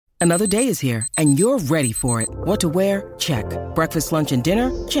Another day is here, and you're ready for it. What to wear? Check. Breakfast, lunch, and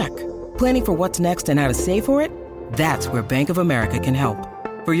dinner? Check. Planning for what's next and how to save for it? That's where Bank of America can help.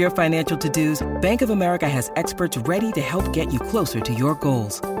 For your financial to-dos, Bank of America has experts ready to help get you closer to your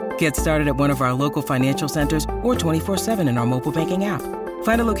goals. Get started at one of our local financial centers or 24/7 in our mobile banking app.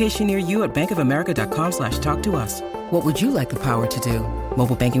 Find a location near you at bankofamerica.com/talktous. What would you like the power to do?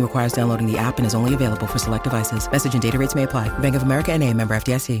 Mobile banking requires downloading the app and is only available for select devices. Message and data rates may apply. Bank of America N.A., member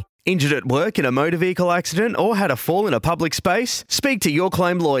FDIC. Injured at work in a motor vehicle accident or had a fall in a public space? Speak to Your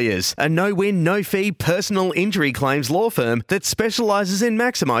Claim Lawyers, a no-win, no-fee personal injury claims law firm that specialises in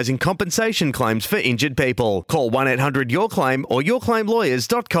maximising compensation claims for injured people. Call 1-800-YOUR-CLAIM or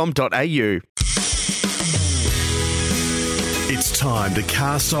yourclaimlawyers.com.au. It's time to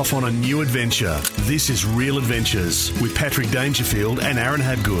cast off on a new adventure. This is Real Adventures with Patrick Dangerfield and Aaron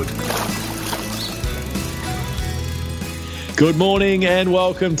Habgood. Good morning and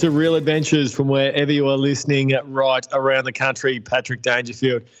welcome to Real Adventures from wherever you are listening right around the country. Patrick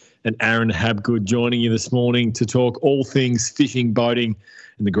Dangerfield and Aaron Habgood joining you this morning to talk all things fishing, boating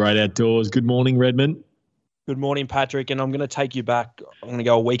and the great outdoors. Good morning, Redmond. Good morning, Patrick, and I'm going to take you back. I'm going to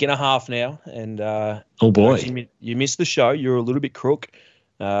go a week and a half now. And oh, boy. You missed the show. You're a little bit crook.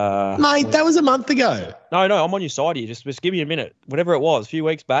 Mate, that was a month ago. No, I'm on your side here. Just give me a minute. Whatever it was, a few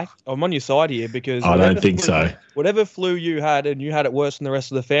weeks back, I'm on your side here because I don't think so. Whatever flu you had and you had it worse than the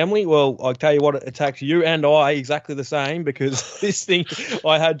rest of the family, well, I'll tell you what, it attacks you and I exactly the same because this thing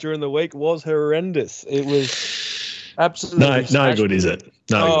I had during the week was horrendous. It was absolutely no good, is it?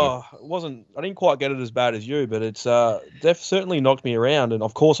 No. It wasn't. I didn't quite get it as bad as you, but it's certainly knocked me around. And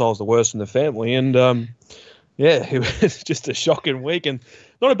of course, I was the worst in the family. And yeah, it was just a shocking week, and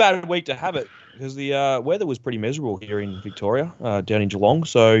not a bad week to have it because the weather was pretty miserable here in Victoria, down in Geelong.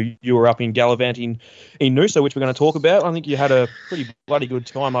 So you were up in gallivanting in Noosa, which we're going to talk about. I think you had a pretty bloody good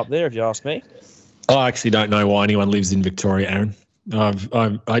time up there, if you ask me. I actually don't know why anyone lives in Victoria, Aaron.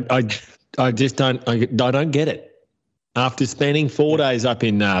 I just don't. I don't get it. After spending 4 days up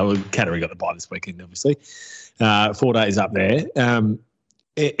in Cattery got the bye this weekend, obviously. 4 days up there.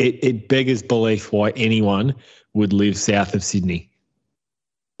 It beggars belief why anyone would live south of Sydney.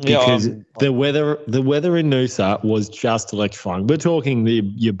 Because the weather in Noosa was just electrifying. We're talking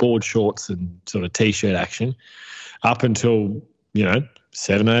your board shorts and sort of T-shirt action up until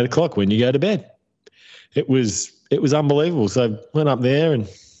 7, 8 o'clock when you go to bed. It was unbelievable. So went up there and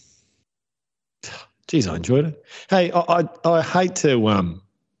geez, I enjoyed it. Hey, I hate to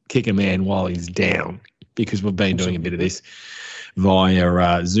kick a man while he's down because we've been doing a bit of this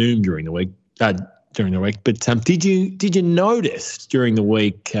via Zoom during the week. But did you notice during the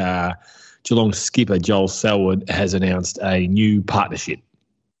week Geelong skipper Joel Selwood has announced a new partnership?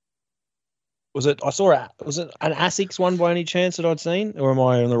 Was it an ASICS one by any chance that I'd seen, or am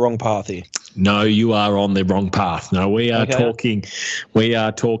I on the wrong path here? No, you are on the wrong path. No, we are talking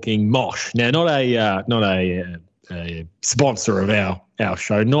Mosh. Now, not a sponsor of our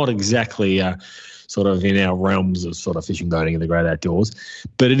show, not exactly sort of in our realms of sort of fishing, boating and the great outdoors.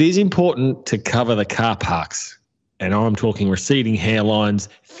 But it is important to cover the car parks. And I'm talking receding hairlines,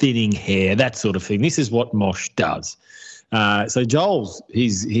 thinning hair, that sort of thing. This is what Mosh does. So Joel's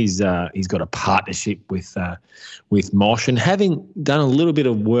he's got a partnership with Mosh, and having done a little bit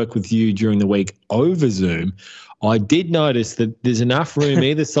of work with you during the week over Zoom, I did notice that there's enough room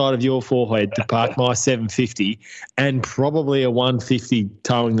either side of your forehead to park my 750 and probably a 150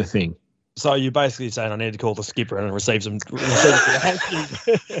 towing the thing. So you're basically saying I need to call the skipper and receive some.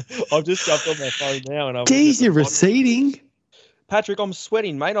 I've just jumped on my phone now, and geez, you're receding. Patrick, I'm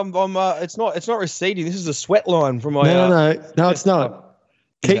sweating, mate. It's not receding. This is a sweat line from my. No, it's not.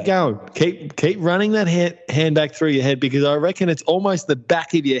 Keep going. Keep running that hand back through your head because I reckon it's almost the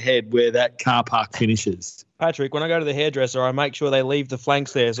back of your head where that car park finishes. Patrick, when I go to the hairdresser, I make sure they leave the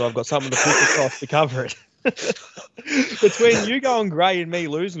flanks there so I've got something to push across to cover it. Between you going grey and me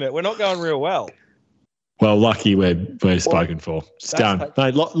losing it, we're not going real well. Well, lucky we're spoken for. It's done.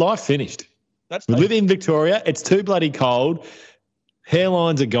 Mate, life finished. We live in Victoria. It's too bloody cold.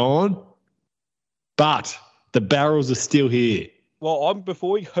 Hairlines are gone, but the barrels are still here. Well,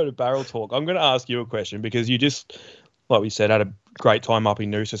 before we go to barrel talk, I'm going to ask you a question because you just, like we said, had a great time up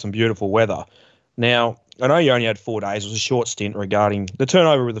in Noosa, some beautiful weather. Now, I know you only had 4 days. It was a short stint regarding the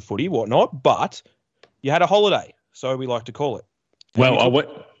turnover of the footy, whatnot, but you had a holiday, so we like to call it.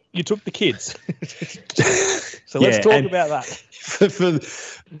 And you took the kids. So let's talk about that.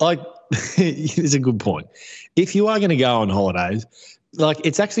 It's a good point. If you are going to go on holidays,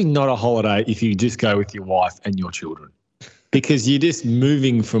 it's actually not a holiday if you just go with your wife and your children. because you're just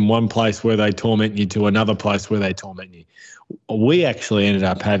moving from one place where they torment you to another place where they torment you. We actually ended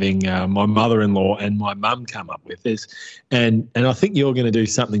up having my mother-in-law and my mum come up with this, and I think you're going to do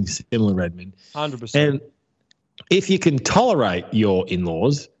something similar, Redmond. 100%. And if you can tolerate your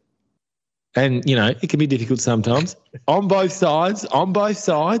in-laws, and, you know, it can be difficult sometimes, on both sides,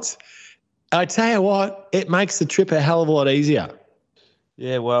 I tell you what, it makes the trip a hell of a lot easier.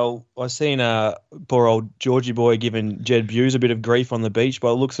 Yeah, well, I seen poor old Georgie boy giving Jed Buse a bit of grief on the beach,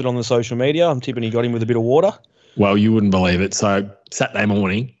 but looks at it on the social media. I'm tipping he got him with a bit of water. Well, you wouldn't believe it. So Saturday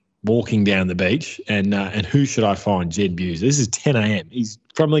morning, walking down the beach, and who should I find? Jed Buse. This is 10 a.m. He's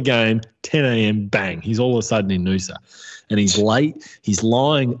from the game, 10 a.m., bang. He's all of a sudden in Noosa. And he's late. He's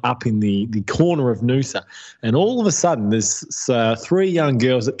lying up in the corner of Noosa. And all of a sudden, there's 3 young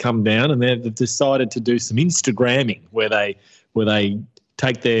girls that come down, and they've decided to do some Instagramming where they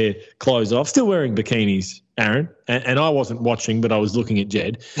take their clothes off, still wearing bikinis, Aaron. And I wasn't watching, but I was looking at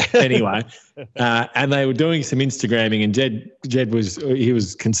Jed. Anyway, and they were doing some Instagramming, and Jed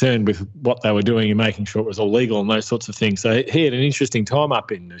was concerned with what they were doing and making sure it was all legal and those sorts of things. So he had an interesting time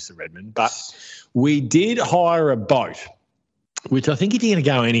up in Noosa, Redmond. But we did hire a boat, which I think if you're going to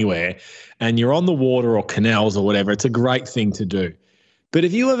go anywhere and you're on the water or canals or whatever, it's a great thing to do. But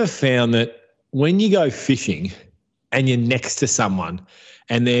have you ever found that when you go fishing and you're next to someone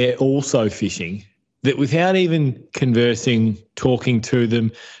and they're also fishing, that without even conversing, talking to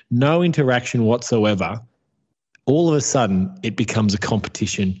them, no interaction whatsoever, all of a sudden it becomes a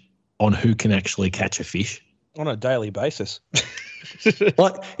competition on who can actually catch a fish? On a daily basis.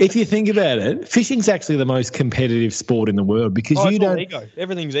 Like, if you think about it, fishing's actually the most competitive sport in the world because you don't. Ego.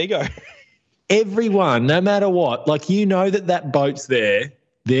 Everything's ego. Everyone, no matter what, like, you know that boat's there,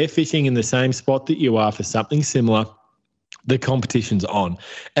 they're fishing in the same spot that you are for something similar. The competition's on,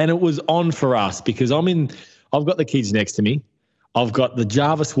 and it was on for us because I've got the kids next to me. I've got the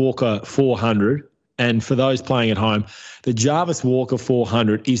Jarvis Walker 400. And for those playing at home, the Jarvis Walker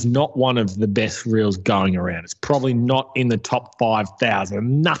 400 is not one of the best reels going around. It's probably not in the top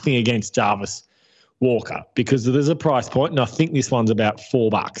 5,000. Nothing against Jarvis Walker because there's a price point, and I think this one's about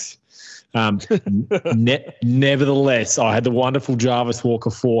 $4. Nevertheless, I had the wonderful Jarvis Walker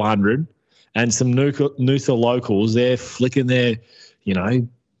 400 and some Noosa locals. They're flicking their,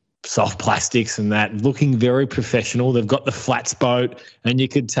 soft plastics and that, looking very professional. They've got the flats boat, and you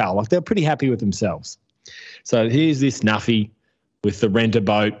could tell, like, they're pretty happy with themselves. So here's this Nuffy with the renter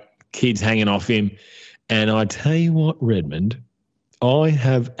boat, kids hanging off him. And I tell you what, Redmond, I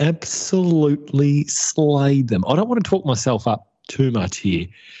have absolutely slayed them. I don't want to talk myself up too much here,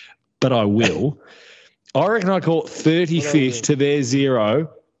 but I will. I reckon I caught 30 fish to their 0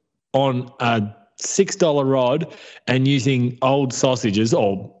 on a $6 rod and using old sausages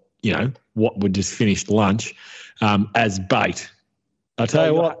or, what would just finished lunch as bait. I tell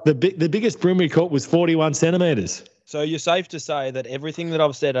you what, the biggest bream we caught was 41 centimetres. So you're safe to say that everything that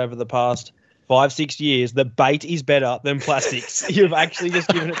I've said over the past 5-6 years, the bait is better than plastics. You've actually just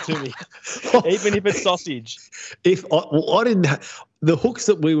given it to me, even if it's sausage. I didn't. The hooks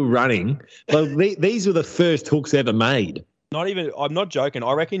that we were running, these were the first hooks ever made. I'm not joking.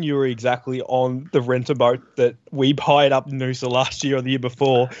 I reckon you were exactly on the renter boat that we hired up in Noosa last year or the year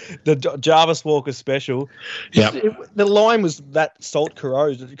before, the Jarvis Walker special. Yeah. The line was that salt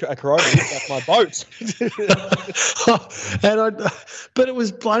corrosion like my boat. But it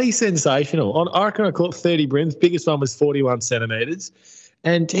was bloody sensational. I reckon I caught 30 brims. Biggest one was 41 centimetres.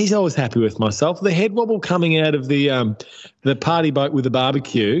 And geez, I was happy with myself. The head wobble coming out of the party boat with the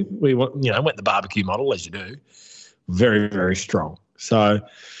barbecue. We went the barbecue model, as you do. Very, very strong. So,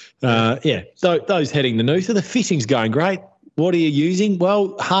 those heading to Noosa. The fishing's going great. What are you using?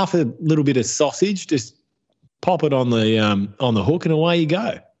 Well, half a little bit of sausage. Just pop it on the hook and away you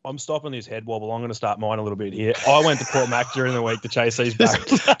go. I'm stopping this head wobble. I'm going to start mine a little bit here. I went to Port Mac during the week to chase these back.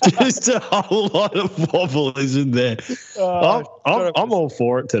 Just a whole lot of wobble, isn't there? I'm all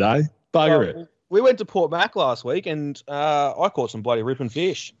for it today. Bugger it. We went to Port Mac last week and I caught some bloody ripping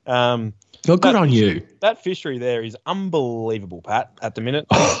fish. Good on you. That fishery there is unbelievable, Pat, at the minute.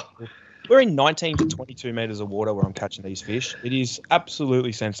 We're in 19 to 22 metres of water where I'm catching these fish. It is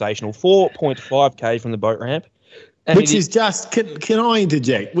absolutely sensational. 4.5K from the boat ramp. Which is just, can I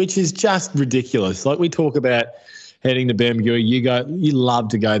interject, which is just ridiculous. Like, we talk about heading to Bermuda. You love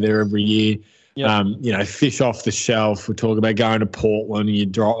to go there every year. Yep. Fish off the shelf. We talk about going to Portland and you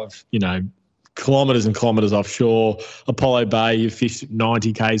drive, kilometres and kilometres offshore. Apollo Bay, you fish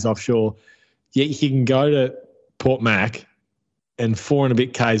 90 Ks offshore. Yet you can go to Port Mac and 4 and a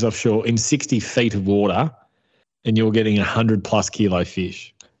bit Ks offshore in 60 feet of water and you're getting 100+ kilo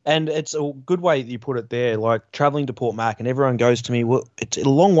fish. And it's a good way that you put it there, like travelling to Port Mac, and everyone goes to me, well, it's a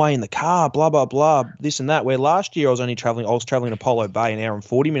long way in the car, blah, blah, blah, this and that, where last year I was travelling to Apollo Bay, an hour and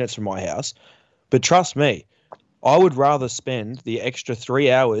 40 minutes from my house. But trust me, I would rather spend the extra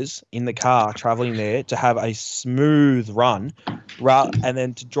 3 hours in the car travelling there to have a smooth run and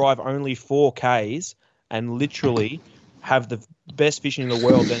then to drive only 4Ks and literally have the best fishing in the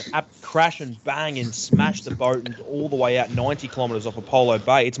world, then crash and bang and smash the boat and all the way out 90 kilometres off Apollo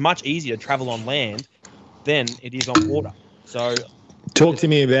Bay. It's much easier to travel on land than it is on water. So, talk to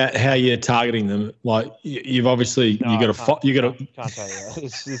me about how you're targeting them. Like you've obviously can't tell you that.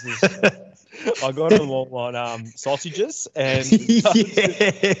 This is, I got them all on sausages and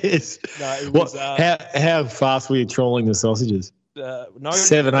yes. No, it was, how fast were you trawling the sausages?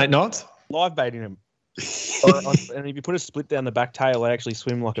 7, 8 knots. Live baiting them. And if you put a split down the back tail, they actually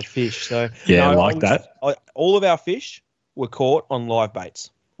swim like a fish. So yeah, I like that. All of our fish were caught on live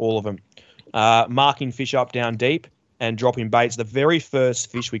baits, all of them. Marking fish up down deep and dropping baits. The very first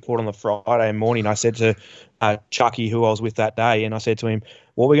fish we caught on the Friday morning, I said to Chucky, who I was with that day, and I said to him,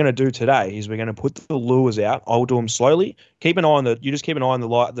 what we're going to do today is we're going to put the lures out. I'll do them slowly. Keep an eye on you just keep an eye on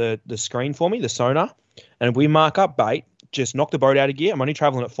the screen for me, the sonar. And if we mark up bait, just knock the boat out of gear. I'm only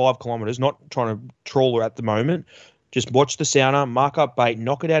traveling at 5 kilometers, not trying to trawl at the moment. Just watch the sonar, mark up bait,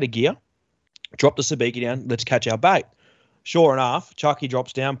 knock it out of gear, drop the sabiki down, let's catch our bait. Sure enough, Chucky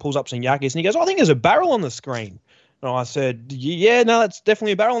drops down, pulls up some yakkies, and he goes, I think there's a barrel on the screen. And I said, yeah, no, that's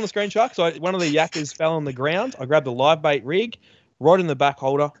definitely a barrel on the screen, Chuck. So one of the yakkers fell on the ground. I grabbed the live bait rig, right in the back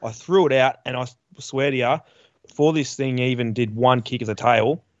holder. I threw it out, and I swear to you, before this thing even did one kick of the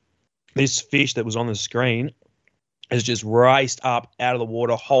tail, this fish that was on the screen has just raced up out of the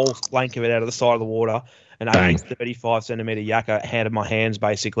water, whole flank of it out of the side of the water, and a 35-centimetre yakka handed my hands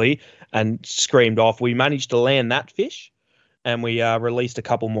basically and screamed off. We managed to land that fish, and we released a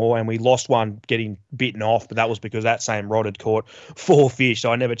couple more, and we lost one getting bitten off, but that was because that same rod had caught 4 fish,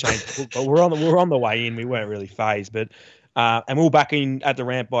 so I never changed the hook. But we're on the way in. We weren't really phased, but and we were back in at the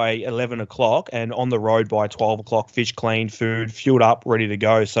ramp by 11 o'clock and on the road by 12 o'clock, fish clean, food, fueled up, ready to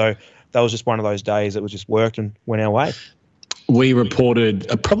go. So that was just one of those days that was just worked and went our way. We reported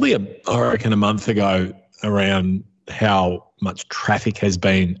probably I reckon a month ago around how much traffic has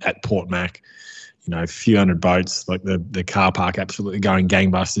been at Port Mac. You know, a few hundred boats, like the car park absolutely going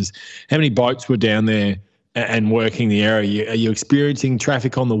gangbusters. How many boats were down there and working the area? Are you experiencing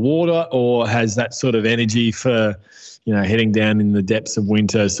traffic on the water, or has that sort of energy for, you know, heading down in the depths of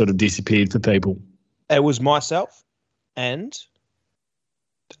winter sort of disappeared for people? It was myself and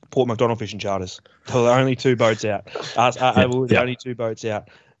Port MacDonald Fishing Charters. There were only 2 boats out. Only 2 boats out.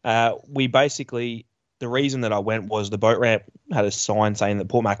 We basically, the reason that I went was the boat ramp had a sign saying that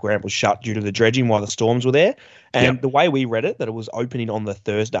Port Mac ramp was shut due to the dredging while the storms were there. And the way we read it, that it was opening on the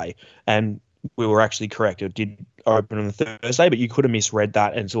Thursday. And we were actually correct. It did open on the Thursday, but you could have misread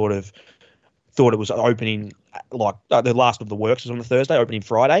that and sort of thought it was opening like the last of the works was on the Thursday, opening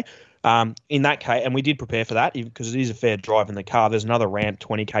Friday. In that case, and we did prepare for that because it is a fair drive in the car. There's another ramp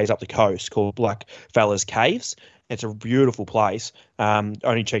 20 k's up the coast called Blackfellas Caves. It's a beautiful place.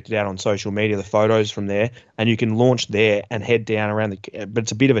 Only checked it out on social media, the photos from there, and you can launch there and head down around but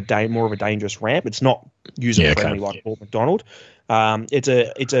it's a bit of more of a dangerous ramp. It's not user friendly like Port MacDonald. It's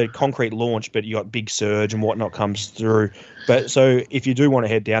a concrete launch, but you got big surge and whatnot comes through. But so if you do want to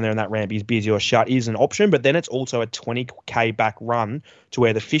head down there and that ramp is busy or shut, is an option. But then it's also a 20k back run to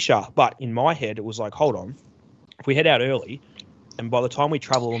where the fish are. But in my head, it was like, hold on, if we head out early, and by the time we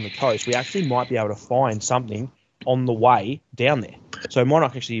travel on the coast, we actually might be able to find something on the way down there. So it might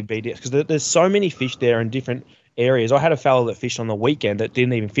not actually be there because there's so many fish there in different areas. I had a fellow that fished on the weekend that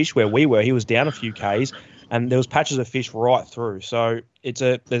didn't even fish where we were. He was down a few k's. And there was patches of fish right through. So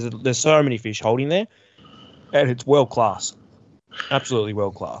there's so many fish holding there, and it's world class, absolutely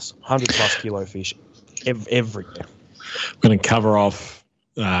world class. 100+ kilo fish everywhere. I'm going to cover off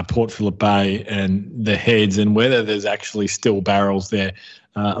Port Phillip Bay and the heads and whether there's actually still barrels there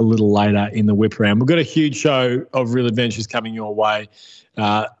a little later in the whip round. We've got a huge show of Real Adventures coming your way.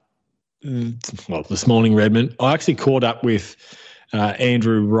 This morning, Redmond, I actually caught up with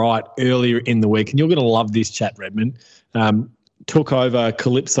Andrew Wright earlier in the week, and you're going to love this chat, Redmond. Took over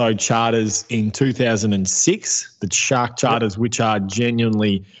Calypso Charters in 2006, the shark charters, which are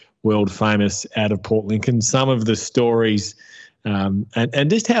genuinely world famous out of Port Lincoln. Some of the stories and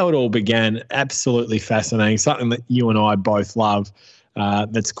just how it all began, absolutely fascinating, something that you and I both love.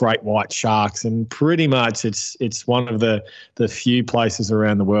 That's great white sharks, and pretty much it's one of the few places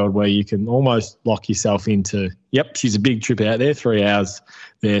around the world where you can almost lock yourself into, she's a big trip out there, 3 hours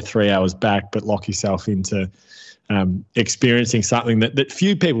there, 3 hours back, but lock yourself into experiencing something that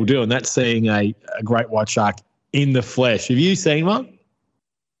few people do, and that's seeing a great white shark in the flesh. Have you seen one?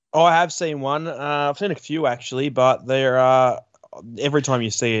 Oh, I have seen one. I've seen a few actually, but there are. Every time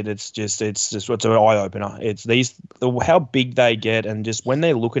you see it, it's just an eye opener. It's how big they get, and just when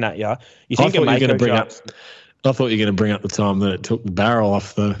they're looking at you, you think of Mako sharks. I thought you were going to bring up the time that it took the barrel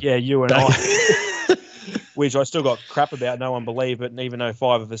off the. Yeah, you and I. Which I still got crap about. No one believed it, even though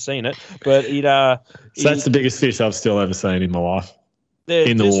 5 of us seen it. But so that's the biggest fish I've still ever seen in my life.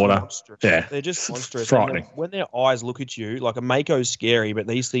 In the water. Monstrous. Yeah. They're just monstrous. Frightening. When their eyes look at you, like a Mako's scary, but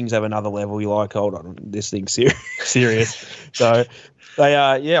these things have another level. You're like, hold on, this thing's serious. So they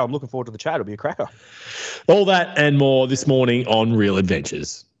I'm looking forward to the chat. It'll be a cracker. All that and more this morning on Real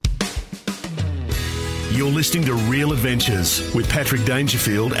Adventures. You're listening to Real Adventures with Patrick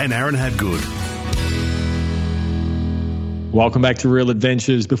Dangerfield and Aaron Habgood. Welcome back to Real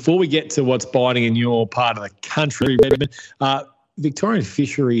Adventures. Before we get to what's biting in your part of the country, Victorian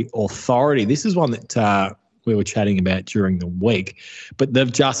Fishery Authority, this is one that we were chatting about during the week, but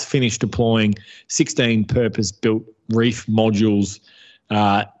they've just finished deploying 16 purpose-built reef modules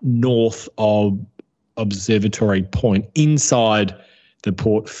north of Observatory Point inside the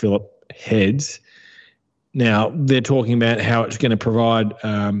Port Phillip Heads. Now, they're talking about how it's going to provide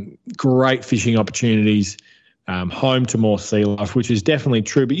great fishing opportunities, home to more sea life, which is definitely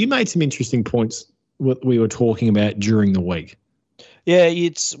true. But you made some interesting points we were talking about during the week. Yeah,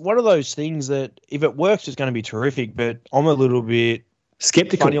 it's one of those things that if it works, it's going to be terrific. But I'm a little bit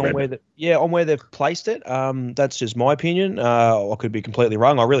skeptical on where they've placed it. That's just my opinion. I could be completely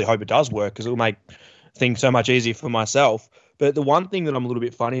wrong. I really hope it does work because it will make things so much easier for myself. But the one thing that I'm a little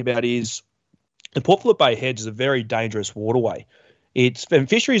bit funny about is the Port Phillip Bay Heads is a very dangerous waterway. And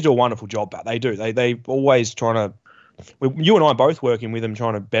fisheries do a wonderful job at. They do. They always trying to. You and I are both working with them,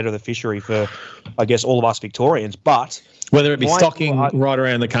 trying to better the fishery for, I guess, all of us Victorians. But whether it be stocking right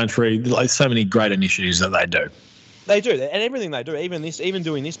around the country, like so many great initiatives that they do. They do, and everything they do, even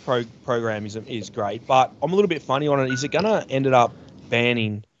doing this program is great. But I'm a little bit funny on it. Is it going to end up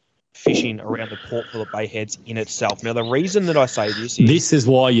banning fishing around the Port Phillip Bay Heads in itself? Now, the reason that I say this is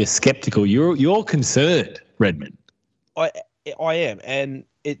why you're sceptical. You're concerned, Redmond. I am, and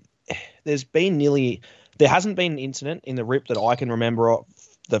there hasn't been an incident in the RIP that I can remember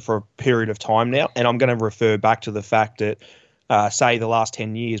for a period of time now, and I'm going to refer back to the fact that, say, the last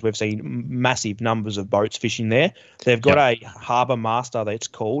 10 years, we've seen massive numbers of boats fishing there. They've got a harbour master, that's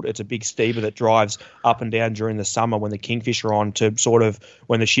called. It's a big steamer that drives up and down during the summer when the kingfish are on to sort of,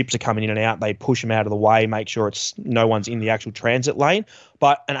 when the ships are coming in and out, they push them out of the way, make sure no one's in the actual transit lane.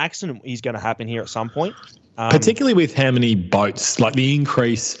 But an accident is going to happen here at some point. Particularly with how many boats, like the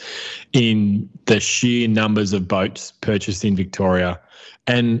increase in the sheer numbers of boats purchased in Victoria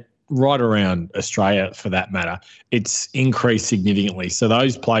and right around Australia for that matter, it's increased significantly. So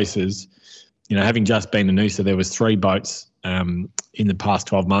those places, having just been to Noosa, there was 3 boats in the past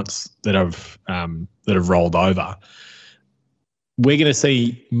 12 months that have rolled over. We're going to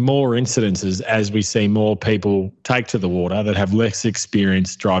see more incidences as we see more people take to the water that have less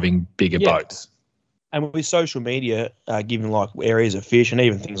experience driving bigger boats. And with social media giving like areas of fish and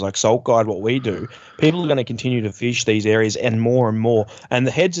even things like Salt Guide, what we do, people are going to continue to fish these areas and more. And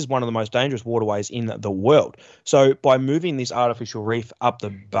the Heads is one of the most dangerous waterways in the world. So by moving this artificial reef up the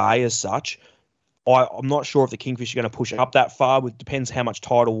bay as such, I'm not sure if the kingfish are going to push up that far. It depends how much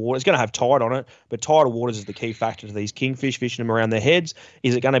tidal water. It's going to have tide on it, but tidal waters is the key factor to these kingfish, fishing them around their heads.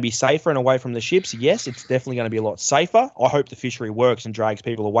 Is it going to be safer and away from the ships? Yes, it's definitely going to be a lot safer. I hope the fishery works and drags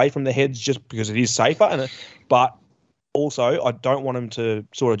people away from the heads just because it is safer. But also, I don't want them to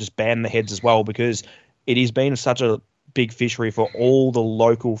sort of just ban the heads as well because it has been such a big fishery for all the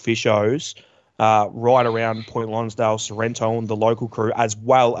local fishers right around Point Lonsdale, Sorrento, and the local crew, as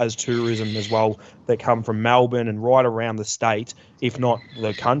well as tourism as well that come from Melbourne and right around the state, if not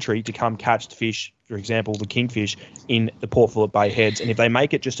the country, to come catch the fish, for example, the kingfish in the Port Phillip Bay Heads. And if they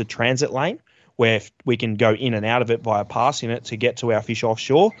make it just a transit lane where we can go in and out of it via passing it to get to our fish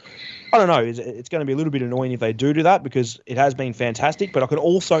offshore, I don't know. It's going to be a little bit annoying if they do that because it has been fantastic, but I could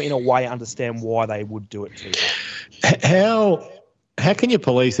also, in a way, understand why they would do it too. How can you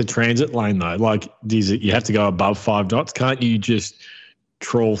police a transit lane though? Like, you have to go above 5 knots? Can't you just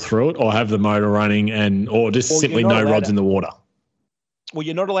trawl through it, or have the motor running, or just simply no rods in the water? Well,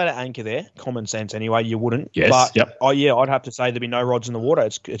 you're not allowed to anchor there. Common sense, anyway. You wouldn't. Yes. But I'd have to say there'd be no rods in the water.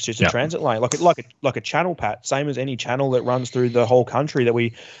 It's just a transit lane, like a channel, Pat. Same as any channel that runs through the whole country that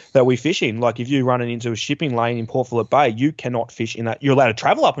we fish in. Like if you run into a shipping lane in Port Phillip Bay, you cannot fish in that. You're allowed to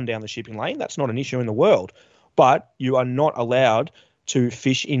travel up and down the shipping lane. That's not an issue in the world. But you are not allowed to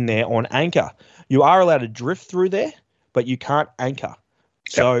fish in there on anchor. You are allowed to drift through there, but you can't anchor.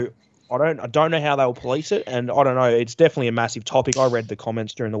 So I don't know how they'll police it, and I don't know. It's definitely a massive topic. I read the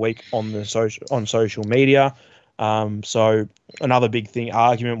comments during the week on social media. So another big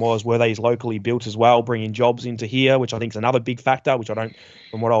argument was, were these locally built as well, bringing jobs into here, which I think is another big factor, which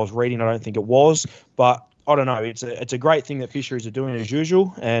from what I was reading, I don't think it was. But I don't know. It's a great thing that fisheries are doing as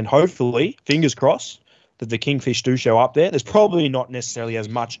usual, and hopefully, fingers crossed, that the kingfish do show up there. There's probably not necessarily as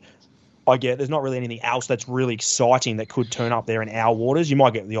much. There's not really anything else that's really exciting that could turn up there in our waters. You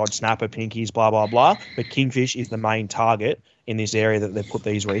might get the odd snapper, pinkies, blah, blah, blah. But kingfish is the main target in this area that they've put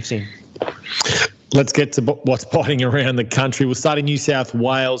these reefs in. Let's get to what's biting around the country. We'll start in New South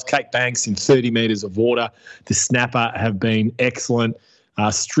Wales. Cape Banks in 30 metres of water. The snapper have been excellent.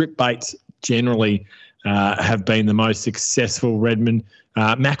 Strip baits generally have been the most successful. Redmond.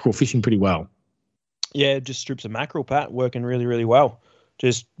 Mackerel fishing pretty well. Yeah, just strips of mackerel, Pat, working really, really well.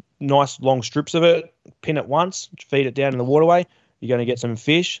 Just nice long strips of it, pin it once, feed it down in the waterway. You're going to get some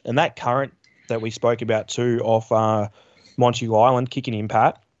fish. And that current that we spoke about too off Montague Island kicking in,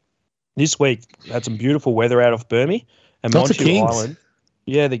 Pat. This week had some beautiful weather out of Burmese and Montague Island.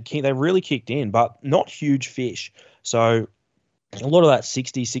 Yeah, they really kicked in, but not huge fish. So a lot of that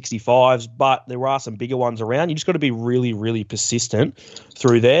 60, 65s, but there are some bigger ones around. You just got to be really, really persistent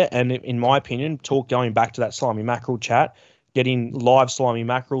through there. And in my opinion, going back to that slimy mackerel chat, getting live slimy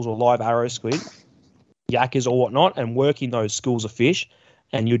mackerels or live arrow squid, yakkers or whatnot, and working those schools of fish,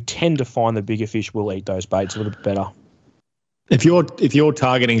 and you tend to find the bigger fish will eat those baits a little bit better. If you're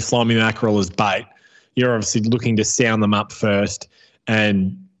targeting slimy mackerel as bait, you're obviously looking to sound them up first,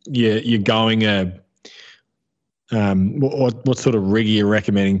 and you're going what sort of rig are you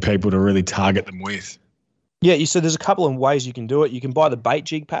recommending people to really target them with? Yeah, you said there's a couple of ways you can do it. You can buy the bait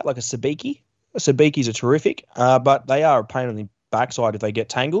jig, Pat, like a sabiki. Sabikis are terrific, but they are a pain in the backside if they get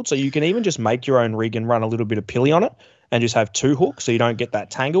tangled. So you can even just make your own rig and run a little bit of pilly on it and just have two hooks so you don't get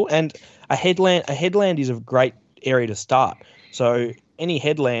that tangle. And a headland is a great area to start. So any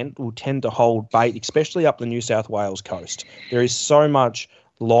headland will tend to hold bait, especially up the New South Wales coast. There is so much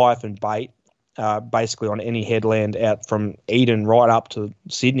life and bait basically on any headland out from Eden right up to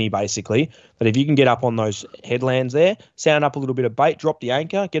Sydney, basically, that if you can get up on those headlands there, sound up a little bit of bait, drop the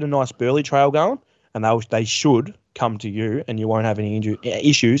anchor, get a nice burley trail going, and they should come to you, and you won't have any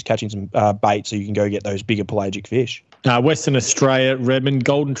issues catching some bait, so you can go get those bigger pelagic fish. Western Australia, Redmond,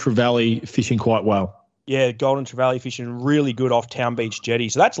 Golden Trevally fishing quite well. Yeah, Golden Trevally fishing really good off Town Beach Jetty.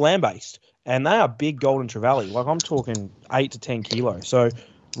 So that's land-based, and they are big Golden Trevally. Like I'm talking 8 to 10 kilos. So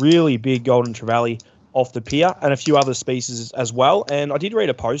really big Golden Trevally off the pier, and a few other species as well. And I did read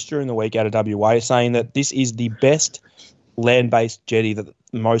a post during the week out of WA saying that this is the best land-based jetty that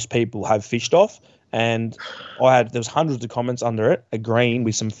most people have fished off. And there was hundreds of comments under it agreeing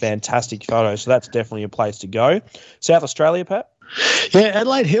with some fantastic photos. So that's definitely a place to go. South Australia, Pat? Yeah,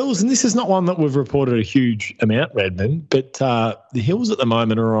 Adelaide Hills, and this is not one that we've reported a huge amount, Redmond, but the hills at the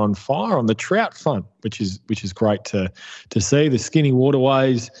moment are on fire on the trout front, which is great to see. The skinny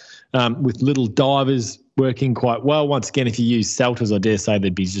waterways with little divers working quite well. Once again, if you use Salters, I dare say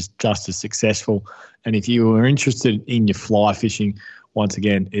they'd be just as successful. And if you are interested in your fly fishing, once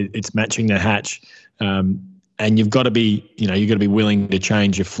again, it's matching the hatch. And you've got to be, willing to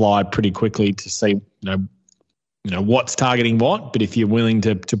change your fly pretty quickly to see, what's targeting what. But if you're willing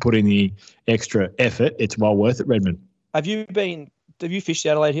to put in the extra effort, it's well worth it, Redmond. Have you fished the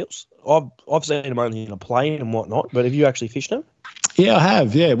Adelaide Hills? I've seen them only in a plane and whatnot, but have you actually fished them? Yeah, I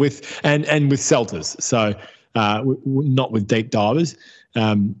have. Yeah, with Salters. So not with deep divers.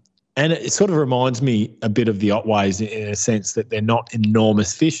 And it sort of reminds me a bit of the Otways in a sense that they're not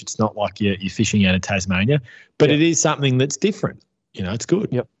enormous fish. It's not like you're fishing out of Tasmania, but It is something that's different. It's good.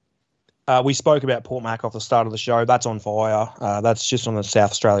 Yep. We spoke about Port Mac off the start of the show. That's on fire. That's just on the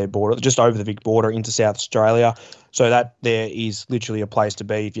South Australia border, just over the big border into South Australia. So that there is literally a place to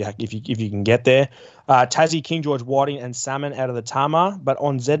be if you can get there. Tassie, King George whiting and salmon out of the Tamar, but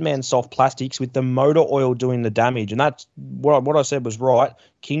on Z-Man soft plastics with the motor oil doing the damage. And that's what I said was right.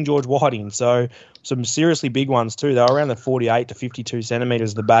 King George whiting. So some seriously big ones too. They were around the 48 to 52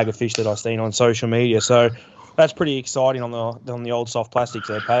 centimetres, the bag of fish that I've seen on social media. So that's pretty exciting on the old soft plastics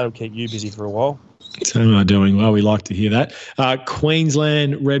there, Pat. It'll keep you busy for a while. So am I doing well. We like to hear that.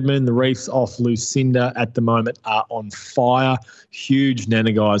 Queensland, Redmond, the reefs off Lucinda at the moment are on fire. Huge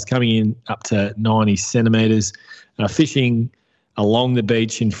nanoguyes coming in up to 90 centimetres. Fishing along the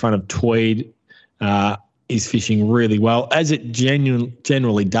beach in front of Tweed is fishing really well, as it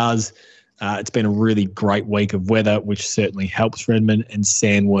generally does. It's been a really great week of weather, which certainly helps Redmond, and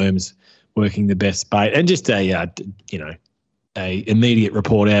sandworms working the best bait. And just immediate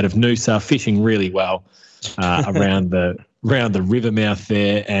report out of Noosa, fishing really well around the river mouth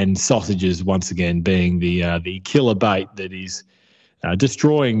there, and sausages once again being the killer bait that is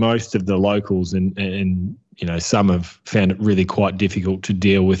destroying most of the locals, and some have found it really quite difficult to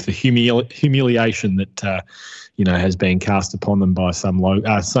deal with the humiliation that has been cast upon them by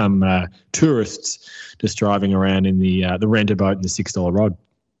some tourists just driving around in the renter boat and the $6 rod.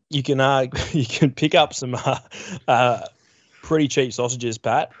 You can pick up some pretty cheap sausages,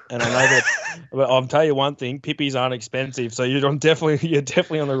 Pat, and I know that. But I'll tell you one thing: pippies aren't expensive, so you're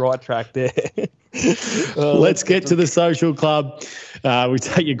definitely on the right track there. Let's get to the social club. We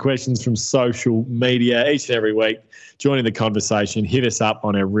take your questions from social media each and every week. Joining the conversation, hit us up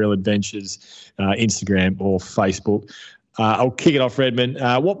on our Real Adventures Instagram or Facebook. I'll kick it off, Redmond.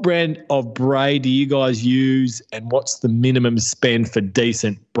 What brand of braid do you guys use, and what's the minimum spend for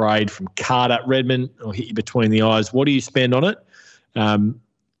decent braid from Carter? Redmond, I'll hit you between the eyes. What do you spend on it,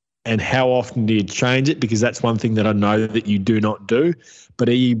 and how often do you change it? Because that's one thing that I know that you do not do. But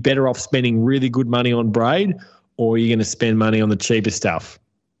are you better off spending really good money on braid, or are you going to spend money on the cheaper stuff?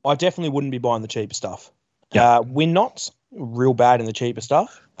 I definitely wouldn't be buying the cheaper stuff. Yeah. We're not real bad in the cheaper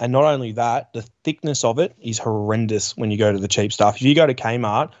stuff. And not only that, the thickness of it is horrendous when you go to the cheap stuff. If you go to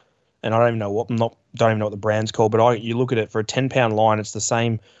Kmart, and I don't even know what the brand's called, but you look at it for a 10-pound line, it's the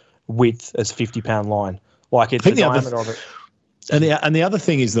same width as a 50-pound line. Like it's the diameter of it. And the other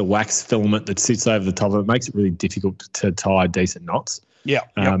thing is the wax filament that sits over the top of it makes it really difficult to tie decent knots. Yeah.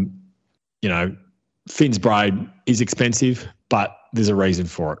 Finn's braid is expensive, but there's a reason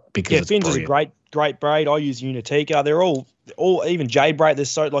for it because Finn's is a great braid. I use Unitica. They're all even Jade braid.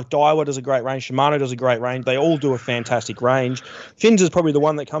 There's Daiwa does a great range. Shimano does a great range. They all do a fantastic range. Finn's is probably the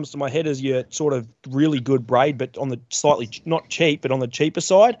one that comes to my head as your sort of really good braid, but on the slightly not cheap, but on the cheaper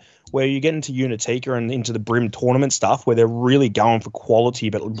side, where you get into Unitica and into the Brim tournament stuff, where they're really going for quality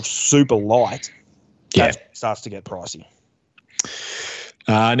but super light. That starts to get pricey.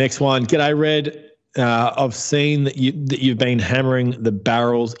 Next one. G'day, Red. I've seen that you've been hammering the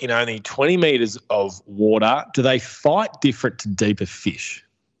barrels in only 20 metres of water. Do they fight different to deeper fish?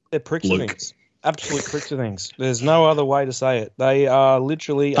 They're pricks of things. Absolute pricks of things. There's no other way to say it. They are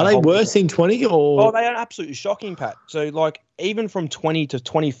literally... Are they worse in 20 or...? Oh, they are absolutely shocking, Pat. So, even from 20 to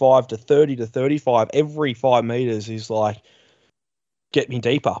 25 to 30 to 35, every 5 metres is get me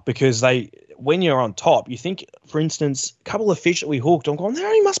deeper, because when you're on top, you think, for instance, a couple of fish that we hooked, I'm going,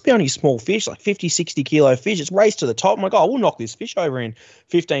 there must be only small fish, like 50, 60 kilo fish. It's raced to the top. I'm like, we'll knock this fish over in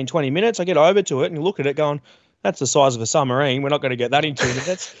 15, 20 minutes. I get over to it and you look at it going, that's the size of a submarine. We're not going to get that in 2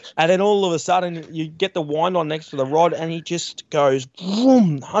 minutes. And then all of a sudden you get the wind on next to the rod and he just goes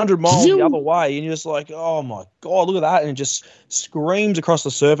boom, 100 miles the other way. And you're just like, oh my God, look at that. And it just screams across the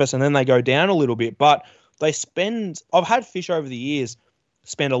surface, and then they go down a little bit. But I've had fish over the years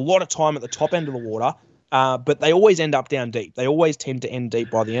spend a lot of time at the top end of the water, but they always end up down deep. They always tend to end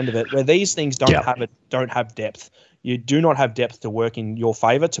deep by the end of it, where these things don't have depth. You do not have depth to work in your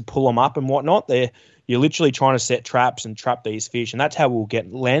favour to pull them up and whatnot. You're literally trying to set traps and trap these fish, and that's how we'll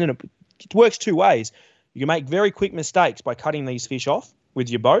get land. And it works two ways. You can make very quick mistakes by cutting these fish off with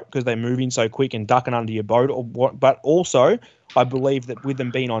your boat because they're moving so quick and ducking under your boat. But also, I believe that with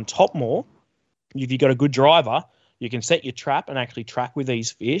them being on top more, if you've got a good driver, you can set your trap and actually track with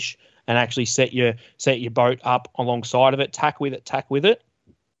these fish, and actually set your boat up alongside of it, tack with it,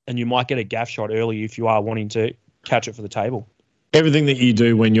 and you might get a gaff shot early if you are wanting to catch it for the table. Everything that you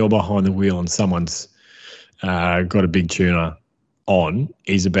do when you're behind the wheel and someone's got a big tuna on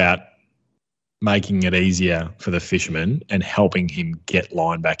is about making it easier for the fisherman and helping him get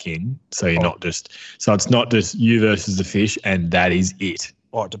line back in. So it's not just you versus the fish, and that is it.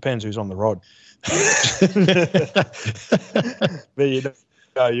 Oh, it depends who's on the rod.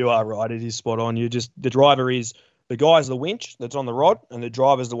 But you are right. It is spot on. The driver is the guy's the winch that's on the rod, and the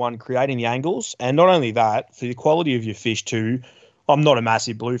driver's the one creating the angles. And not only that, for the quality of your fish too, I'm not a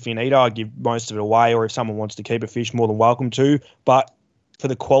massive bluefin eater. I give most of it away, or if someone wants to keep a fish, more than welcome to. But for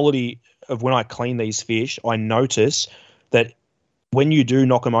the quality of when I clean these fish, I notice that when you do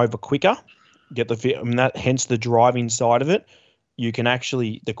knock them over quicker, hence the driving side of it, you can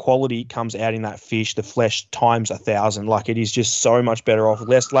actually, the quality comes out in that fish, the flesh times 1,000. It is just so much better off.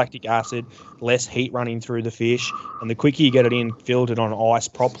 Less lactic acid, less heat running through the fish. And the quicker you get it in, filtered on ice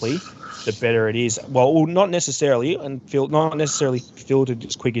properly, the better it is. Well, not necessarily filtered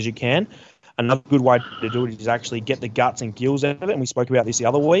as quick as you can. Another good way to do it is actually get the guts and gills out of it. And we spoke about this the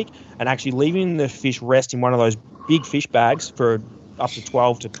other week. And actually leaving the fish rest in one of those big fish bags for up to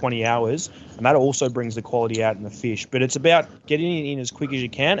 12 to 20 hours, and that also brings the quality out in the fish. But it's about getting it in as quick as you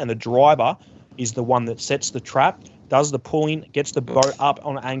can, and the driver is the one that sets the trap, does the pulling, gets the boat up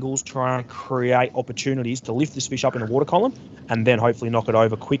on angles, trying to create opportunities to lift this fish up in the water column and then hopefully knock it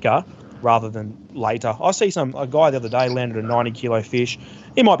over quicker rather than later. I see a guy the other day landed a 90-kilo fish.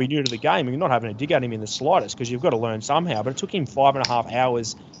 He might be new to the game and you're not having to dig at him in the slightest because you've got to learn somehow, but it took him 5.5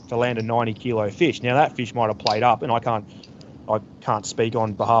 hours to land a 90-kilo fish. Now, that fish might have played up, and I can't speak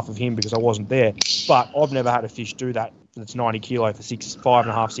on behalf of him because I wasn't there, but I've never had a fish do that. That's 90 kilo for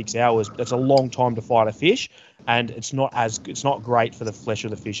 5.5, 6 hours. That's a long time to fight a fish, and it's not great for the flesh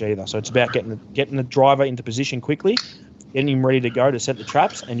of the fish either. So it's about getting the driver into position quickly, getting him ready to go to set the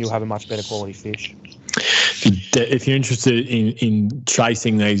traps, and you'll have a much better quality fish. If you're interested in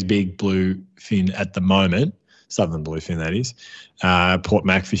chasing these big bluefin at the moment, southern bluefin that is, Port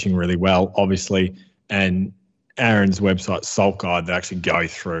Mac fishing really well, obviously, and Aaron's website, Salt Guide, they actually go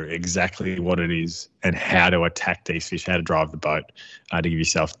through exactly what it is and how to attack these fish, how to drive the boat to give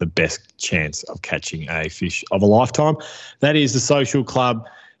yourself the best chance of catching a fish of a lifetime. That is the Social Club.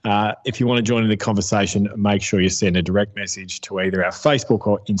 If you want to join in the conversation, make sure you send a direct message to either our Facebook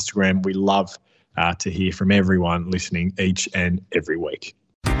or Instagram. We love to hear from everyone listening each and every week.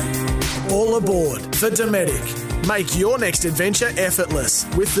 All aboard for Dometic. Make your next adventure effortless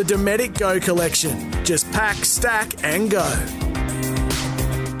with the Dometic Go collection. Just pack, stack and go.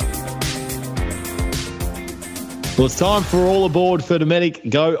 Well, it's time for All Aboard for Dometic.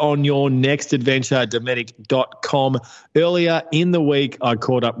 Go on your next adventure, Dometic.com. Earlier in the week, I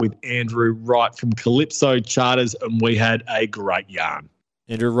caught up with Andrew Wright from Calypso Charters and we had a great yarn.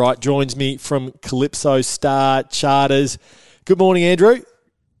 Andrew Wright joins me from Calypso Star Charters. Good morning, Andrew.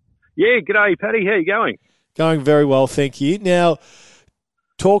 Yeah, g'day, Paddy. How you going? Going very well, thank you. Now,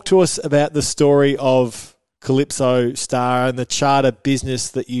 talk to us about the story of Calypso Star and the charter business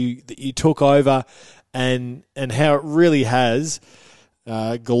that you took over and how it really has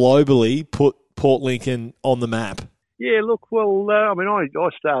globally put Port Lincoln on the map. Yeah, look, well, I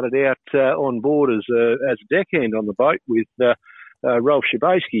started out on board as a deckhand on the boat with Rolf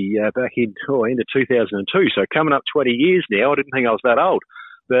Schabatsky back into 2002, so coming up 20 years now. I didn't think I was that old.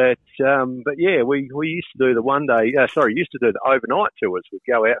 But yeah, we used to do the overnight tours. We'd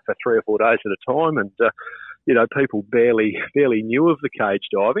go out for 3 or 4 days at a time, and people barely knew of the cage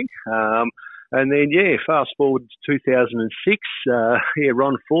diving. And then fast forward to 2006,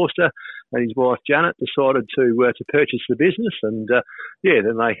 Ron Forster and his wife Janet decided to purchase the business, and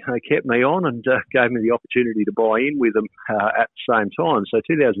then they kept me on and gave me the opportunity to buy in with them at the same time. So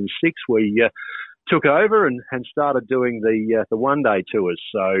 2006 we took over and started doing the one-day tours.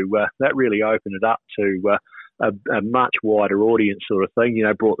 So that really opened it up to a much wider audience sort of thing,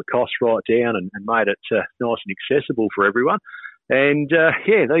 brought the cost right down and made it nice and accessible for everyone. And,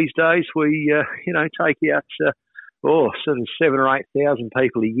 these days we, take out sort of 7,000 or 8,000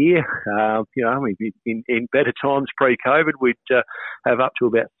 people a year. In better times pre-COVID, we'd have up to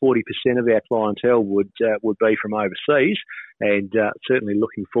about 40% of our clientele would be from overseas, and certainly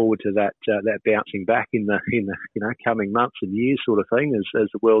looking forward to that bouncing back in the coming months and years sort of thing as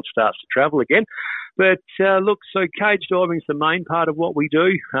the world starts to travel again. But so cage diving is the main part of what we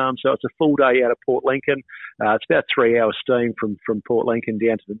do. So it's a full day out of Port Lincoln. It's about 3 hours steam from Port Lincoln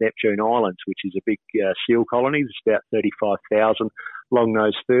down to the Neptune Islands, which is a big seal colony. There's about 35,000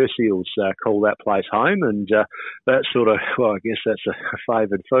 long-nosed fur seals call that place home, and that's sort of, I guess that's a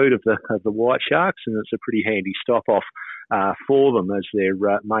favoured food of the white sharks, and it's a pretty handy stop-off for them as they're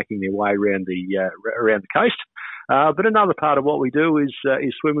making their way around the coast. But another part of what we do is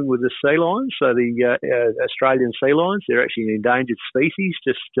swimming with the sea lions. So the Australian sea lions, they're actually an endangered species.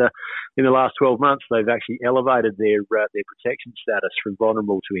 Just in the last 12 months, they've actually elevated their protection status from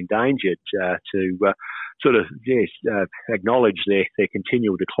vulnerable to endangered to acknowledge their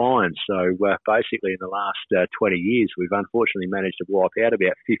continual decline. So basically in the last 20 years, we've unfortunately managed to wipe out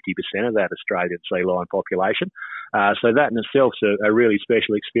about 50% of that Australian sea lion population. So that in itself is a really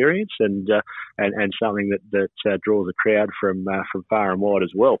special experience and something that draws a crowd from far and wide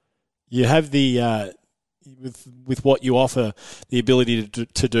as well. You have the with what you offer, the ability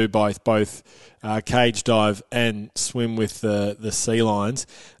to do both cage dive and swim with the sea lions.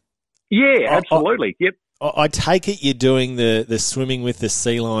 Yeah, absolutely. Yep. I take it you're doing the swimming with the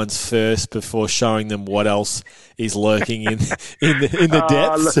sea lions first before showing them what else is lurking in the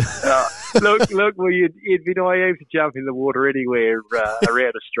depths. Look. Well, you'd be naive to jump in the water anywhere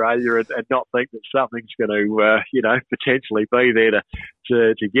around Australia and not think that something's going to, potentially be there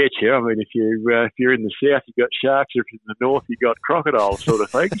to get you. I mean, if you're in the south, you've got sharks. If you're in the north, you've got crocodiles, sort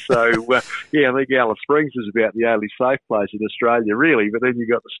of thing. So, I think Alice Springs is about the only safe place in Australia, really. But then you've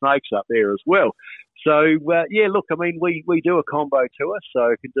got the snakes up there as well. So, look, I mean, we do a combo tour, so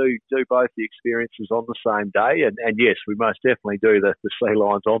we can do both the experiences on the same day. And yes, we most definitely do the sea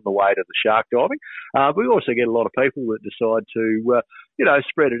lions on the way to the shark diving. We also get a lot of people that decide to,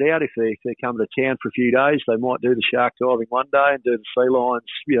 spread it out. If they come to town for a few days, they might do the shark diving one day and do the sea lions,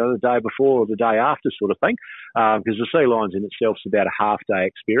 the day before or the day after sort of thing. Because the sea lions in itself is about a half-day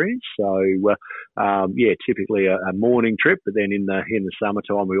experience. So, typically a morning trip, but then in the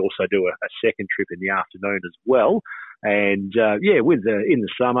summertime we also do a second trip in the afternoon as well. And in the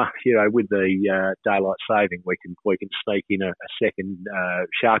summer, with the daylight saving, we can sneak in a second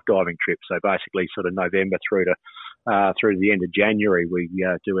shark diving trip. So basically, sort of November through to the end of January, we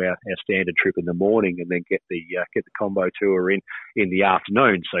do our standard trip in the morning, and then get the combo tour in the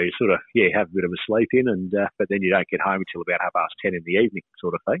afternoon. So you sort of have a bit of a sleep in, and but then you don't get home until about 10:30 in the evening,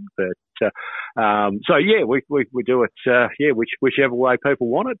 sort of thing. But we do it whichever way people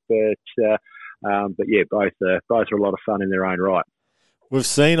want it. Both are a lot of fun in their own right. We've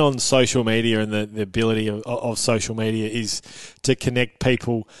seen on social media, and the ability of social media is to connect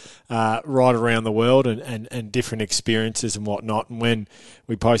people right around the world and different experiences and whatnot. And when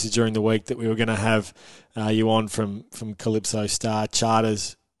we posted during the week that we were going to have you on from Calypso Star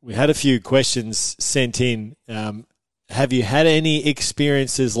Charters, we had a few questions sent in. Have you had any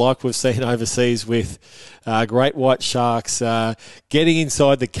experiences like we've seen overseas with great white sharks getting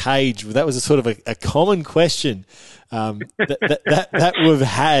inside the cage? That was a sort of a common question that we've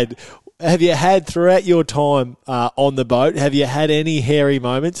had. Have you had throughout your time on the boat? Have you had any hairy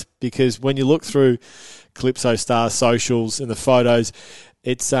moments? Because when you look through Calypso Star socials and the photos,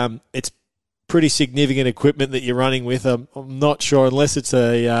 it's pretty significant equipment that you're running with. I'm not sure, unless it's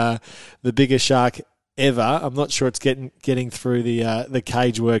the biggest shark ever, I'm not sure it's getting through the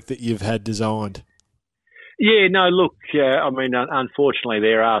cage work that you've had designed. Yeah, no, look, unfortunately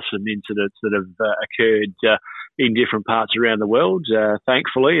there are some incidents that have occurred in different parts around the world.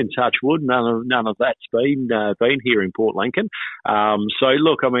 Thankfully, and touch wood, none of that's been here in Port Lincoln. So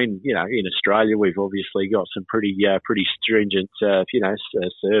look, in Australia we've obviously got some pretty stringent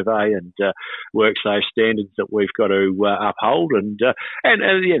survey and WorkSafe standards that we've got to uphold. And at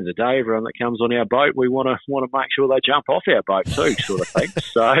the end of the day, everyone that comes on our boat, we want to make sure they jump off our boat too, sort of thing.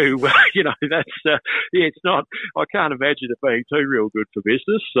 So that's it's not. I can't imagine it being too real good for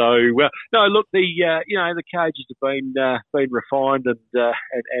business. So no, look, the cages have been refined and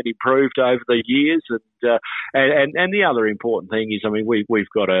improved over the years, and the other important thing is, we've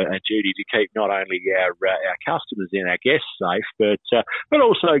got a duty to keep not only our customers and our guests safe, but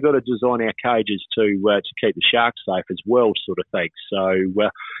also got to design our cages to keep the sharks safe as well, sort of thing. So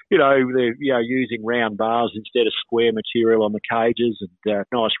they're using round bars instead of square material on the cages, and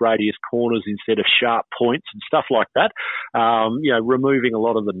nice radius corners instead of sharp points and stuff like that. Removing a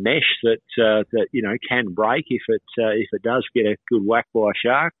lot of the mesh that can break if it does get a good whack by a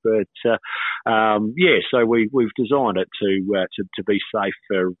shark. But so we've designed it to be safe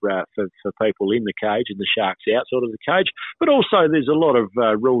for people in the cage and the sharks outside of the cage. But also there's a lot of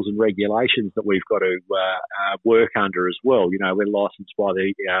rules and regulations that we've got to work under as well. We're licensed by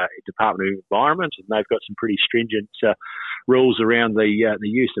the Department of Environment, and they've got some pretty stringent rules around the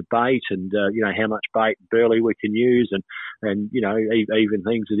use of bait and how much bait and burley we can use, and even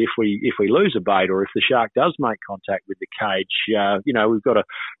things that if we lose a bait or if the shark does make contact with the cage, we've got to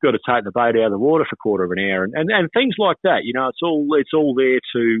take the bait out of the water for a quarter of an hour and things like that. It's all there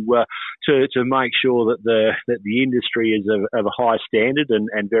to make sure that the industry is of a high standard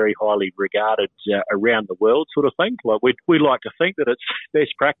and very highly regarded around the world, sort of thing. Like we like to think that it's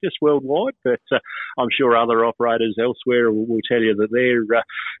best practice worldwide, but I'm sure other operators elsewhere will tell you that they're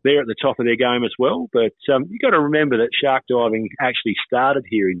at the top of their game as well. But you've got to remember that shark diving actually started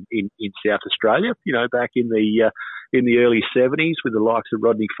here in South Australia, back in the early 70s with the likes of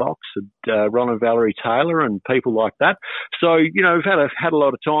Rodney Fox and Ron and Valerie Taylor and people like that. So, we've had a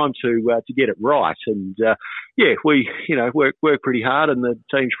lot of time to get it right. And, we, work pretty hard, and the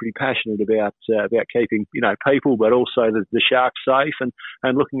team's pretty passionate about keeping, people, but also the sharks safe and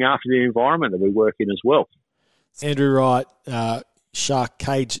looking after the environment that we work in as well. Andrew Wright,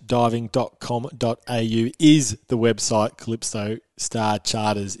 sharkcagediving.com.au is the website. Calypso Star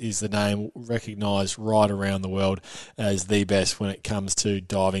Charters is the name, recognised right around the world as the best when it comes to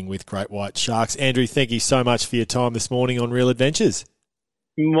diving with great white sharks. Andrew, thank you so much for your time this morning on Real Adventures.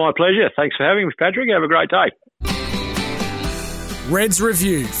 My pleasure. Thanks for having me, Patrick. Have a great day. Reds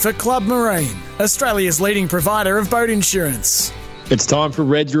Review for Club Marine, Australia's leading provider of boat insurance. It's time for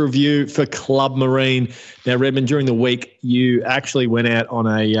Red's Review for Club Marine. Now, Redmond, during the week, you actually went out on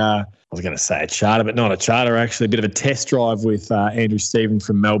a was going to say a charter, but not a charter, actually. A bit of a test drive with Andrew Stephen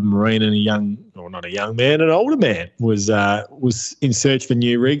from Melbourne Marine, and an older man was in search for a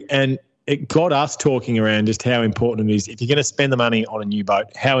new rig. And it got us talking around just how important it is, if you're going to spend the money on a new boat,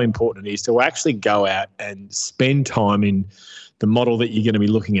 how important it is to actually go out and spend time in the model that you're going to be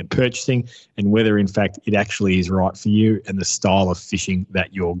looking at purchasing, and whether, in fact, it actually is right for you and the style of fishing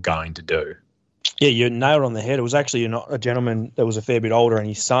that you're going to do. Yeah, you nailed it on the head. It was actually a gentleman that was a fair bit older, and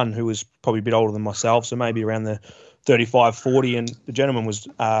his son, who was probably a bit older than myself, so maybe around the 35, 40, and the gentleman was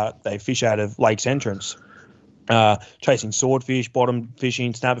they fish out of Lakes Entrance, chasing swordfish, bottom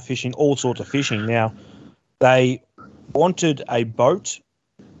fishing, snapper fishing, all sorts of fishing. Now, they wanted a boat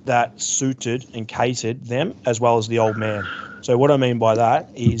that suited and catered them as well as the old man. So what I mean by that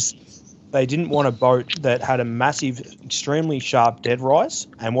is they didn't want a boat that had a massive, extremely sharp dead rise,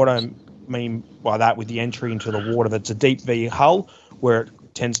 and what I mean by that, with the entry into the water, that's a deep V hull where it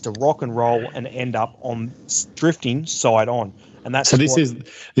tends to rock and roll and end up on drifting side on. And that's this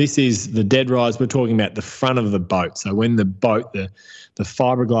is the dead rise. We're talking about the front of the boat. So when the boat, the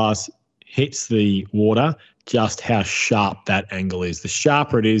fiberglass hits the water, just how sharp that angle is. The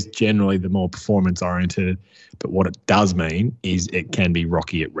sharper it is, generally the more performance oriented. But what it does mean is it can be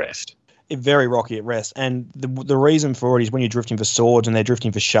rocky at rest. Very rocky at rest. And the reason for it is when you're drifting for swords and they're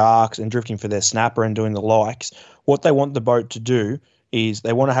drifting for sharks and drifting for their snapper and doing the likes, what they want the boat to do is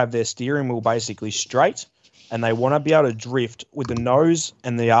they want to have their steering wheel basically straight, and they want to be able to drift with the nose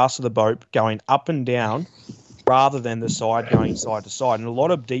and the arse of the boat going up and down rather than the side going side to side. And a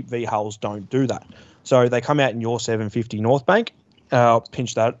lot of deep V hulls don't do that. So they come out in your 750 North Bank.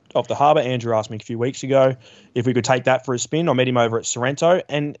 Pinched that off the harbour. Andrew asked me a few weeks ago if we could take that for a spin. I met him over at Sorrento.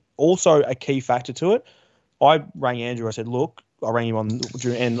 And also a key factor to it, I rang Andrew. I said, look, I rang him on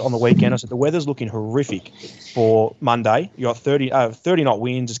the weekend. I said, the weather's looking horrific for Monday. You got 30 knot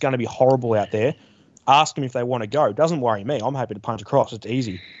winds. It's going to be horrible out there. Ask them if they want to go. Doesn't worry me. I'm happy to punch across. It's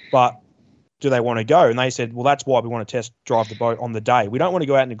easy. But do they want to go? And they said, well, that's why we want to test drive the boat on the day. We don't want to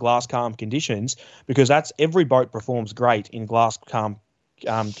go out into glass calm conditions, because every boat performs great in glass calm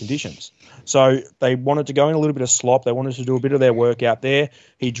conditions. So they wanted to go in a little bit of slop. They wanted to do a bit of their work out there.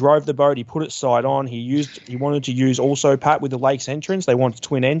 He drove the boat. He put it side on. He wanted to use also, Pat, with the Lakes Entrance, they wanted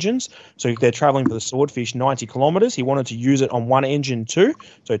twin engines. So if they're traveling for the swordfish 90 kilometres, he wanted to use it on one engine too.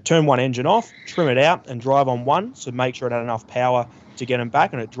 So turn one engine off, trim it out, and drive on one. So make sure it had enough power to get him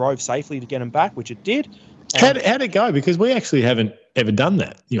back, and it drove safely to get him back, which it did. How'd it go? Because we actually haven't ever done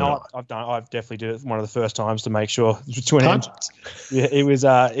that. I've definitely did it one of the first times to make sure twin engines. Yeah, it was.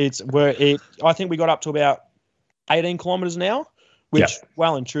 I think we got up to about 18 kilometres an hour, which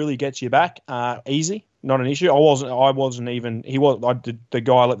well and truly gets you back easy, not an issue. I wasn't even. I did the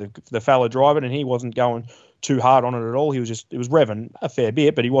guy let the fella drive it, and he wasn't going too hard on it at all. It was revving a fair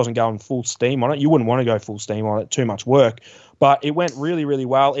bit, but he wasn't going full steam on it. You wouldn't want to go full steam on it, too much work. But it went really, really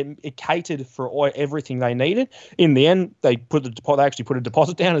well. It catered for everything they needed. In the end, they actually put a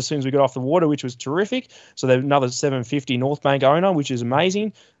deposit down as soon as we got off the water, which was terrific. So they're another 750 North Bank owner, which is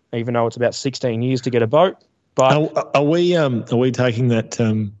amazing, even though it's about 16 years to get a boat. But are we taking that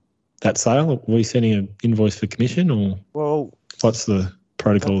sale? Are we sending an invoice for commission, or what's the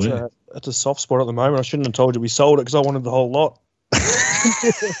protocol there? That's a soft spot at the moment. I shouldn't have told you we sold it because I wanted the whole lot.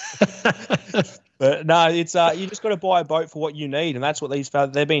 But no, it's you just got to buy a boat for what you need, and that's what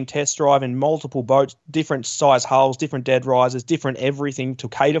they've been test driving multiple boats, different size hulls, different dead risers, different everything to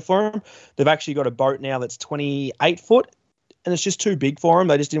cater for them. They've actually got a boat now that's 28 foot, and it's just too big for them.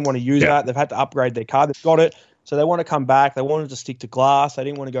 They just didn't want to use that. They've had to upgrade their car. They've got it. So they want to come back. They wanted to stick to glass. They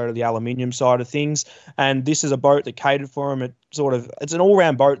didn't want to go to the aluminium side of things. And this is a boat that catered for them. It's an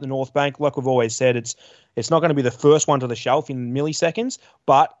all-round boat in the North Bank. Like we've always said, it's not going to be the first one to the shelf in milliseconds,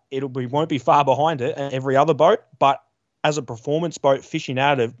 but won't be far behind it and every other boat. But as a performance boat fishing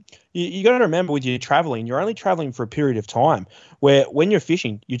out of, you got to remember with your traveling, you're only traveling for a period of time, where when you're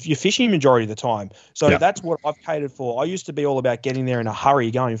fishing, you're fishing majority of the time. So that's what I've catered for. I used to be all about getting there in a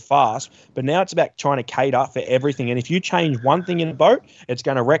hurry, going fast, but now it's about trying to cater for everything. And if you change one thing in a boat, it's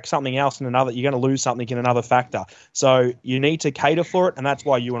going to wreck something else in another. You're going to lose something in another factor. So you need to cater for it, and that's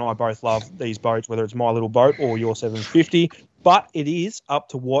why you and I both love these boats, whether it's my little boat or your 750. But it is up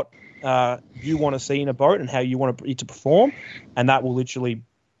to what you want to see in a boat and how you want it to perform, and that will literally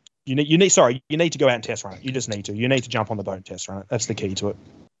you need to go out and test run it. You just need to. You need to jump on the boat and test run it. That's the key to it.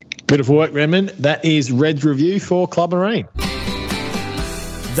 Beautiful work, Redmond. That is Red's review for Club Marine.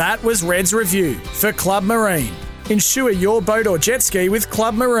 That was Red's review for Club Marine. Insure your boat or jet ski with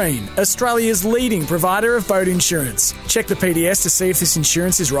Club Marine, Australia's leading provider of boat insurance. Check the PDS to see if this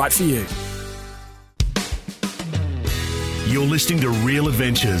insurance is right for you. You're listening to Real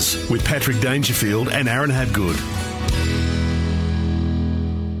Adventures with Patrick Dangerfield and Aaron Habgood.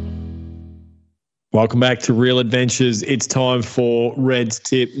 Welcome back to Real Adventures. It's time for Red's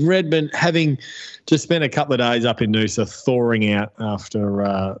Tip. Redmond, having just spent a couple of days up in Noosa thawing out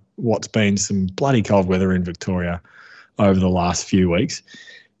after what's been some bloody cold weather in Victoria over the last few weeks,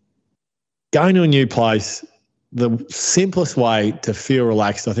 going to a new place, the simplest way to feel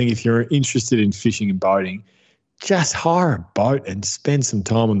relaxed, I think if you're interested in fishing and boating, just hire a boat and spend some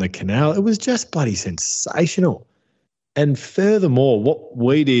time on the canal. It was just bloody sensational. And furthermore, what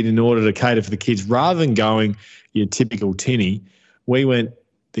we did in order to cater for the kids, rather than going your typical tinny, we went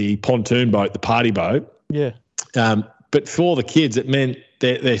the pontoon boat, the party boat. Yeah. But for the kids, it meant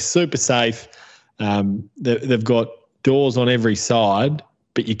they're super safe. They've got doors on every side,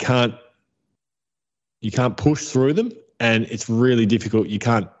 but you can't push through them, and it's really difficult. You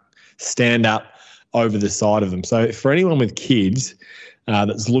can't stand up over the side of them. So for anyone with kids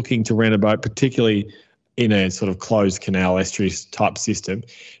that's looking to rent a boat, particularly in a sort of closed canal estuary type system,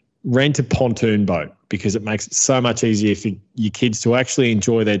 rent a pontoon boat because it makes it so much easier for your kids to actually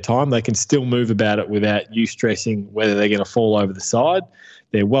enjoy their time. They can still move about it without you stressing whether they're going to fall over the side.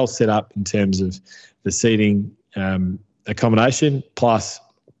 They're well set up in terms of the seating accommodation, plus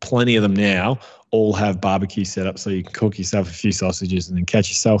plenty of them now all have barbecue set up so you can cook yourself a few sausages and then catch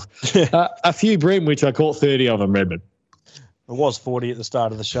yourself a few bream, which I caught 30 of them, Redmond. It was 40 at the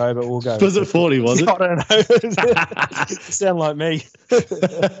start of the show, but we'll go. Was it 40, was it? I don't know. You sound like me.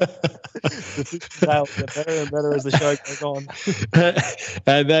 The sales get better and better as the show goes on.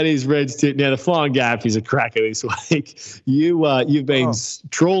 And that is Red's Tip. Now, the Flying Gaff is a cracker this week. You've been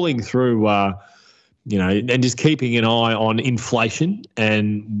trawling through, and just keeping an eye on inflation.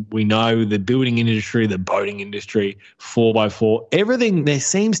 And we know the building industry, the boating industry, 4x4, everything, there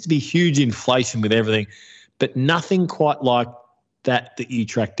seems to be huge inflation with everything, but nothing quite like that you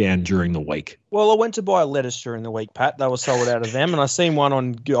tracked down during the week. Well, I went to buy a lettuce during the week, Pat. They were sold out of them, and I seen one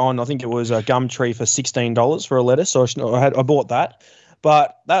on I think it was a Gumtree for $16 for a lettuce. So I bought that.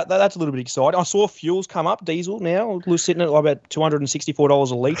 But that's a little bit exciting. I saw fuels come up, diesel now, sitting at about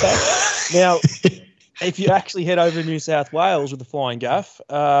 $264 a litre. Now, if you actually head over to New South Wales with the Flying Gaff,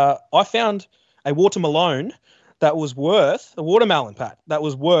 I found a watermelon that was worth, a watermelon, Pat, that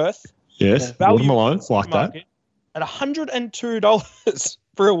was worth. Yes, watermelons like that. At $102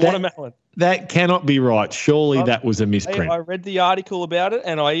 for a watermelon. That cannot be right. Surely that was a misprint. I read the article about it,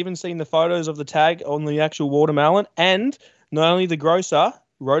 and I even seen the photos of the tag on the actual watermelon. And not only the grocer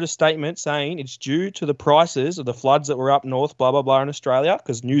wrote a statement saying it's due to the prices of the floods that were up north, blah, blah, blah, in Australia,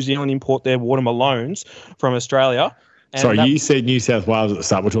 because New Zealand import their watermelons from Australia. And sorry, you said New South Wales at the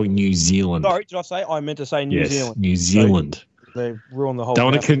start. We're talking New Zealand. Sorry, did I say? I meant to say New Zealand. New Zealand. So, they ruined the whole.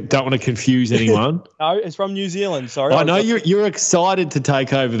 Don't want to confuse anyone. No, it's from New Zealand. Sorry. I know you're excited to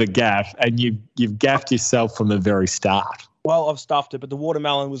take over the gaff, and you've gaffed yourself from the very start. Well, I've stuffed it, but the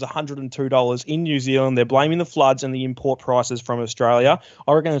watermelon was $102 in New Zealand. They're blaming the floods and the import prices from Australia.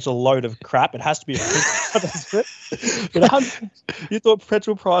 I reckon it's a load of crap. It has to be you thought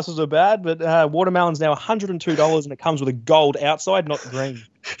petrol prices were bad, but watermelon's now $102, and it comes with a gold outside, not green.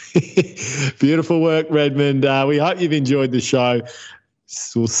 Beautiful work, Redmond. We hope you've enjoyed the show.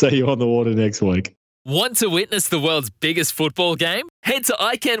 We'll see you on the water next week. Want to witness the world's biggest football game? Head to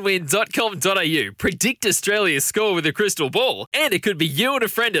iCanWin.com.au, predict Australia's score with a crystal ball, and it could be you and a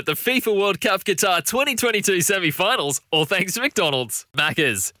friend at the FIFA World Cup Qatar 2022 semi-finals, all thanks to McDonald's.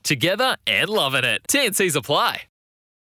 Maccas, together and loving it. TNCs apply.